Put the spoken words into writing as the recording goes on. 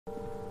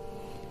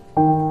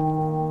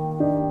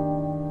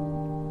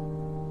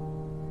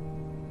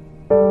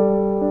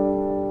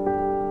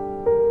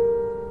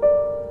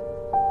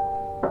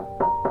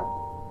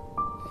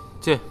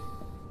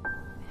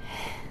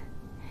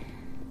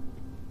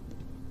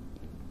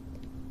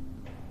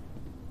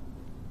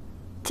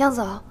江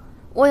总，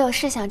我有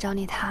事想找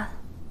你谈。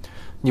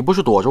你不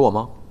是躲着我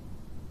吗？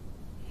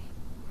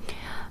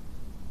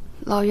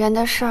老袁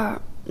的事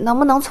儿能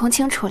不能从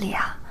轻处理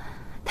啊？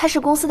他是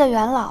公司的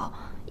元老，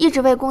一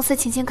直为公司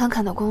勤勤恳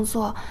恳的工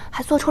作，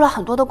还做出了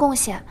很多的贡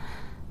献。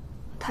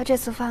他这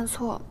次犯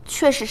错，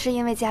确实是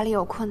因为家里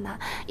有困难，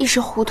一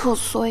时糊涂，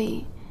所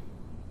以……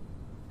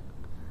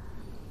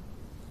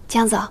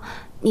江总，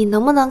你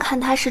能不能看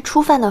他是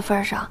初犯的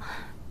份上，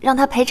让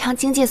他赔偿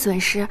经济损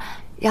失，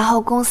然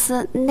后公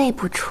司内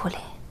部处理？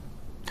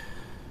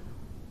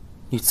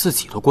你自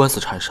己都官司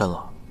缠身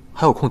了，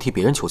还有空替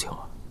别人求情啊？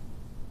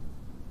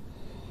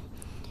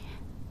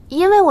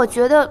因为我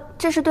觉得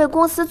这是对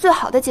公司最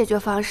好的解决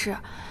方式。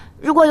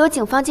如果有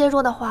警方介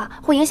入的话，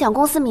会影响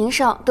公司名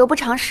声，得不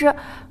偿失。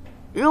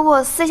如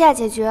果私下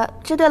解决，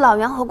这对老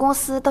袁和公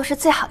司都是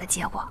最好的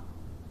结果。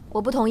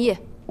我不同意。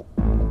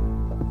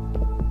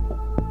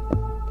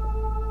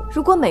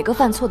如果每个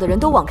犯错的人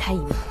都网开一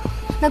面，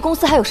那公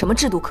司还有什么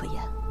制度可言？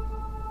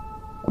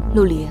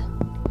陆离，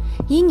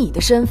以你的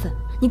身份，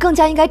你更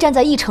加应该站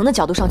在议程的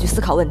角度上去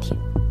思考问题，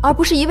而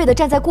不是一味地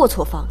站在过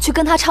错方去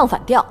跟他唱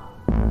反调。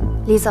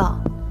李总，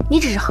你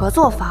只是合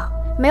作方，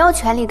没有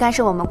权利干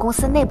涉我们公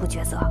司内部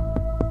决策。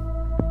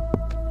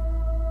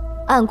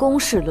按公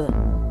事论，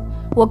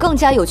我更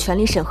加有权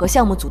利审核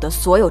项目组的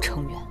所有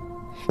成员。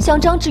像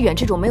张志远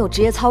这种没有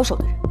职业操守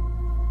的人，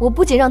我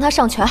不仅让他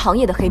上全行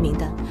业的黑名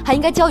单，还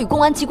应该交予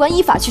公安机关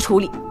依法去处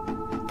理。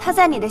他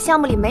在你的项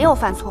目里没有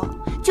犯错，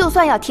就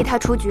算要替他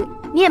出局，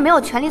你也没有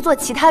权利做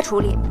其他处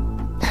理。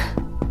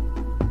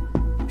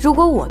如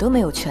果我都没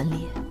有权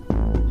利，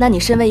那你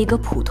身为一个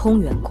普通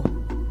员工，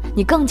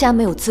你更加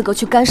没有资格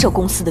去干涉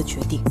公司的决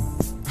定。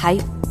还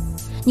有，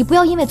你不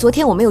要因为昨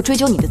天我没有追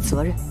究你的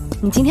责任，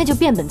你今天就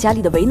变本加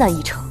厉的为难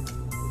议程。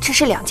这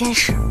是两件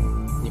事。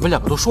你们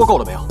两个都说够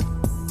了没有？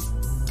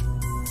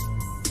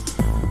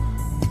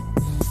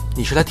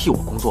你是来替我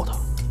工作的，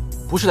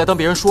不是来当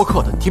别人说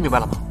客的，你听明白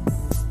了吗？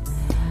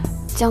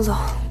江总，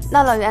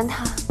那老袁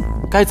他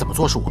该怎么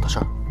做是我的事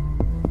儿，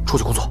出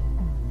去工作。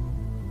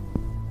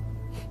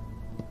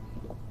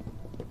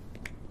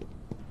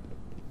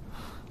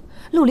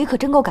陆离可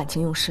真够感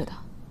情用事的，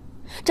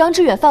张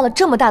志远犯了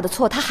这么大的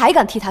错，他还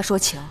敢替他说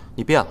情？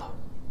你变了。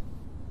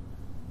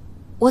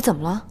我怎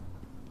么了？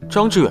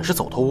张志远是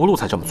走投无路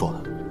才这么做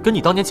的，跟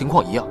你当年情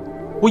况一样。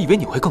我以为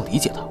你会更理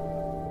解他。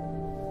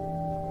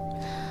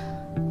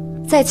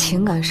在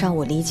情感上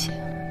我理解，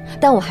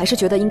但我还是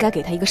觉得应该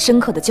给他一个深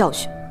刻的教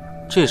训。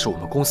这是我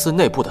们公司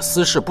内部的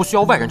私事，不需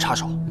要外人插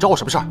手。你找我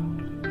什么事儿？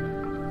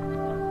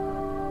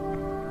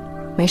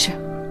没事。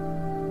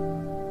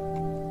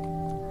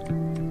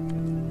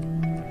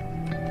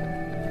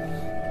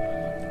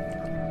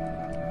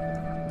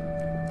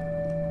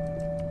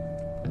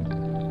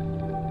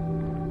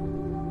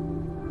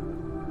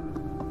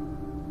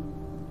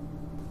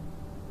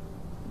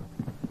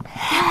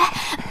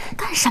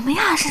干什么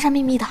呀？神神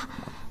秘秘的。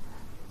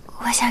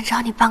我想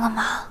找你帮个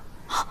忙。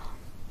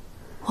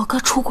我哥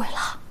出轨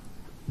了。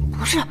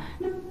不是，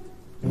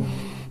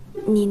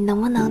你能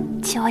不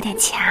能借我点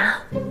钱啊？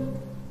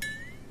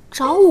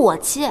找我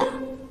借？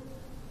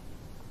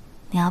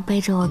你要背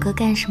着我哥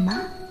干什么？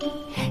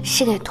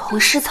是给同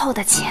事凑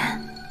的钱。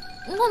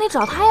那你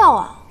找他要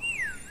啊？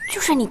就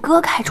是你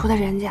哥开除的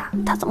人家，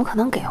他怎么可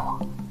能给我？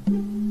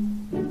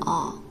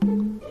哦，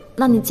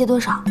那你借多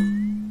少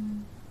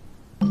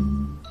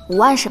？5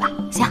万是吧？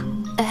行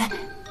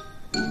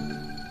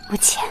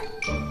，5000。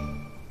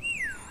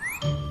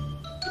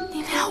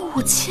你连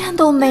5000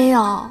都没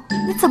有，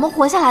你怎么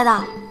活下来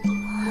的？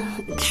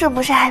这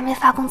不是还没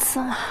发工资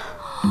吗？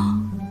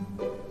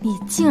你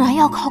竟然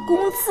要靠工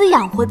资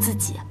养活自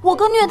己，我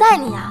哥虐待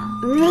你啊！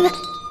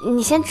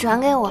你先转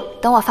给我，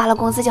等我发了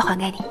工资就还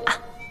给你啊。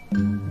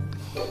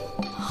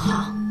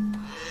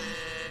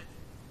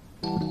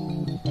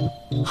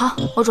好，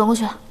我转过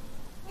去了。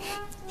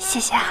谢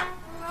谢啊。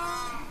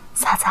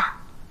嫂子，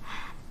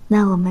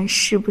那我们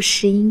是不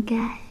是应该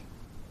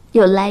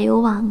有来有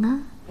往啊？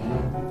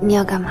你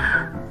要干嘛？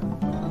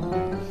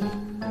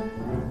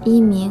一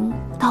鸣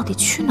到底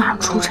去哪儿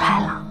出差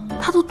了？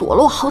他都躲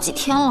了我好几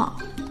天了。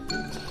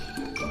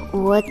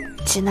我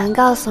只能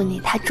告诉你，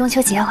他中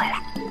秋节回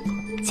来。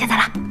现在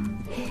啦。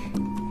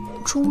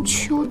中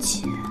秋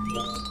节？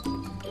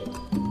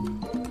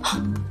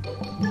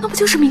那不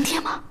就是明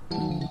天吗？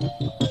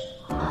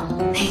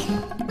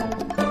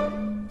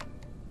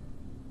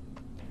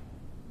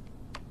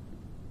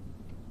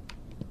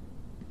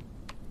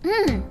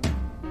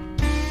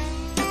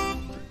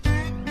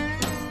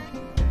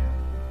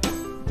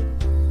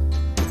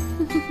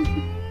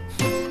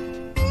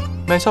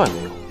卖笑也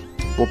没用，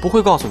我不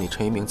会告诉你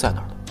陈一鸣在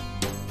哪儿的。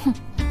哼，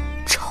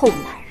臭男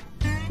人，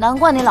难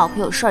怪你老婆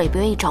有事儿也不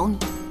愿意找你。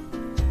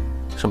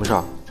什么事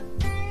儿？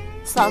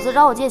嫂子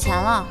找我借钱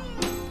了，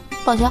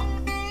报销。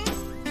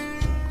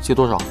借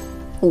多少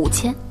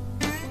？5000。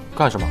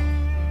干什么？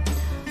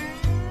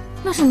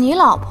那是你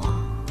老婆，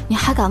你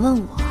还敢问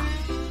我啊？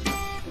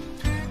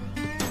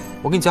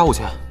我给你加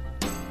5000。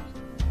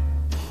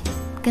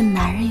跟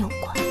男人有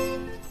关。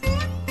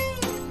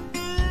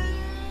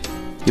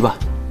1万。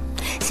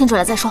先转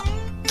来再说。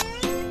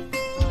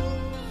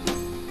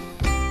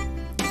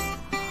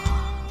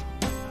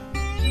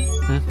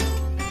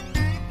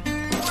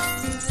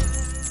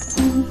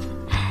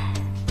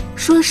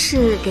说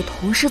是给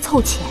同事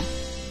凑钱。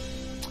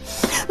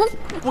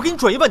我给你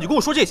转1万，你就跟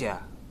我说这些？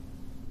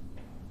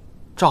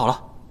站好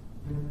了，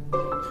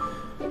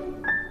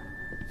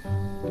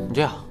你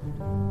这样，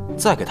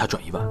再给他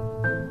转1万，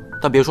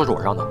但别说是我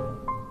让的。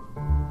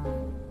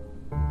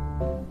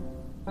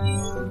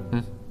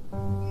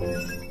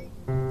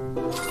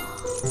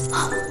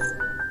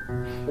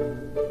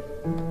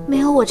没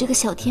有我这个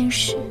小天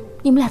使，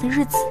你们俩的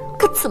日子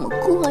可怎么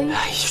过呀？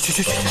哎，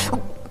去！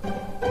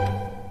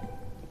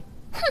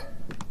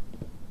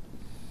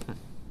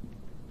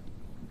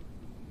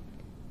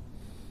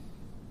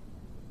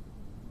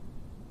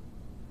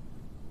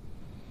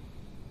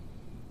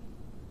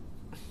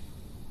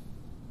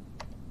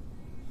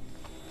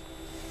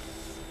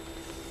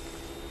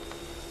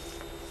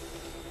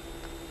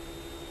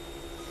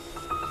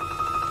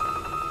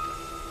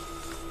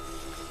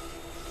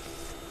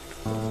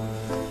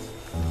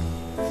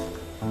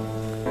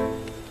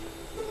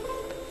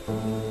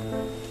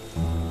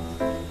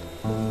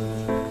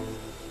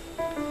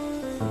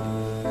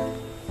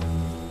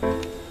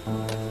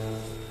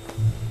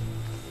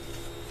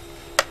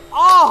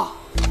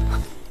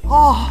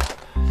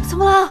怎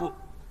么了？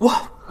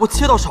我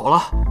切到手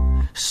了，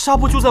纱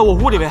布就在我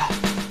屋里面。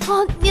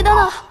哦，你等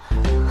等。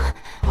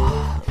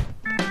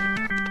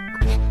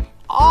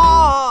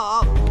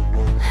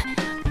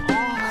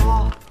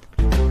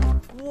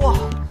哇！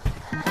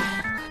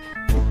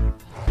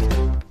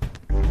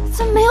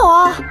怎么没有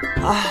啊？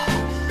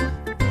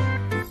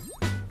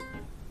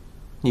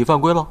你犯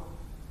规了。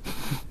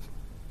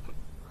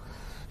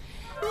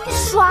你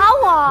耍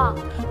我！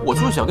我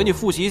就是想跟你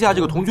复习一下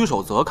这个同居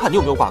守则，看你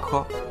有没有挂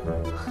科。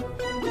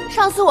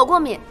上次我过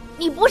敏，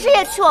你不是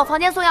也去我房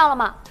间送药了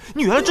吗？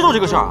你原来知道这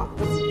个事儿啊？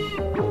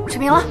指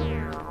明了，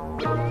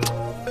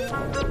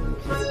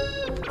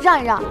让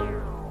一让。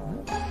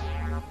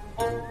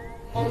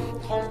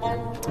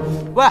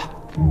喂，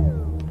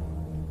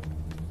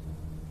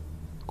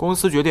公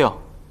司决定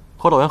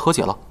和老袁和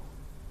解了。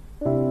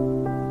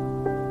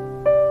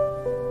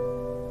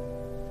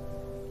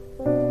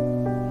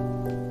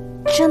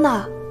真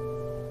的？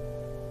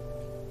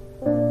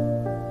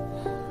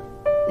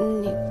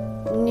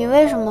你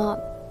为什么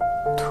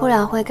突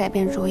然会改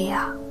变主意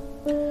啊？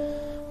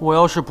我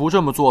要是不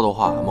这么做的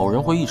话，某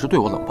人会一直对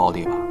我冷暴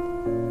力吧？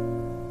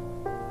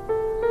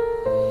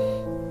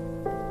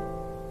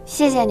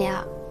谢谢你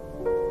啊。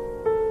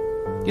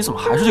你怎么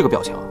还是这个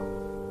表情？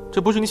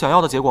这不是你想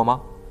要的结果吗？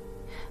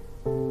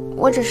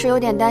我只是有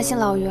点担心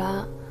老袁，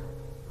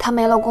他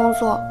没了工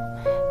作，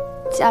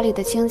家里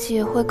的经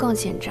济会更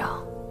紧张。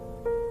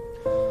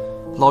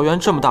老袁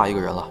这么大一个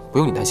人了，不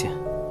用你担心。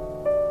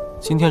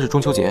今天是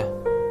中秋节，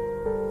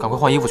赶快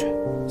换衣服去，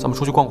咱们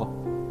出去逛逛。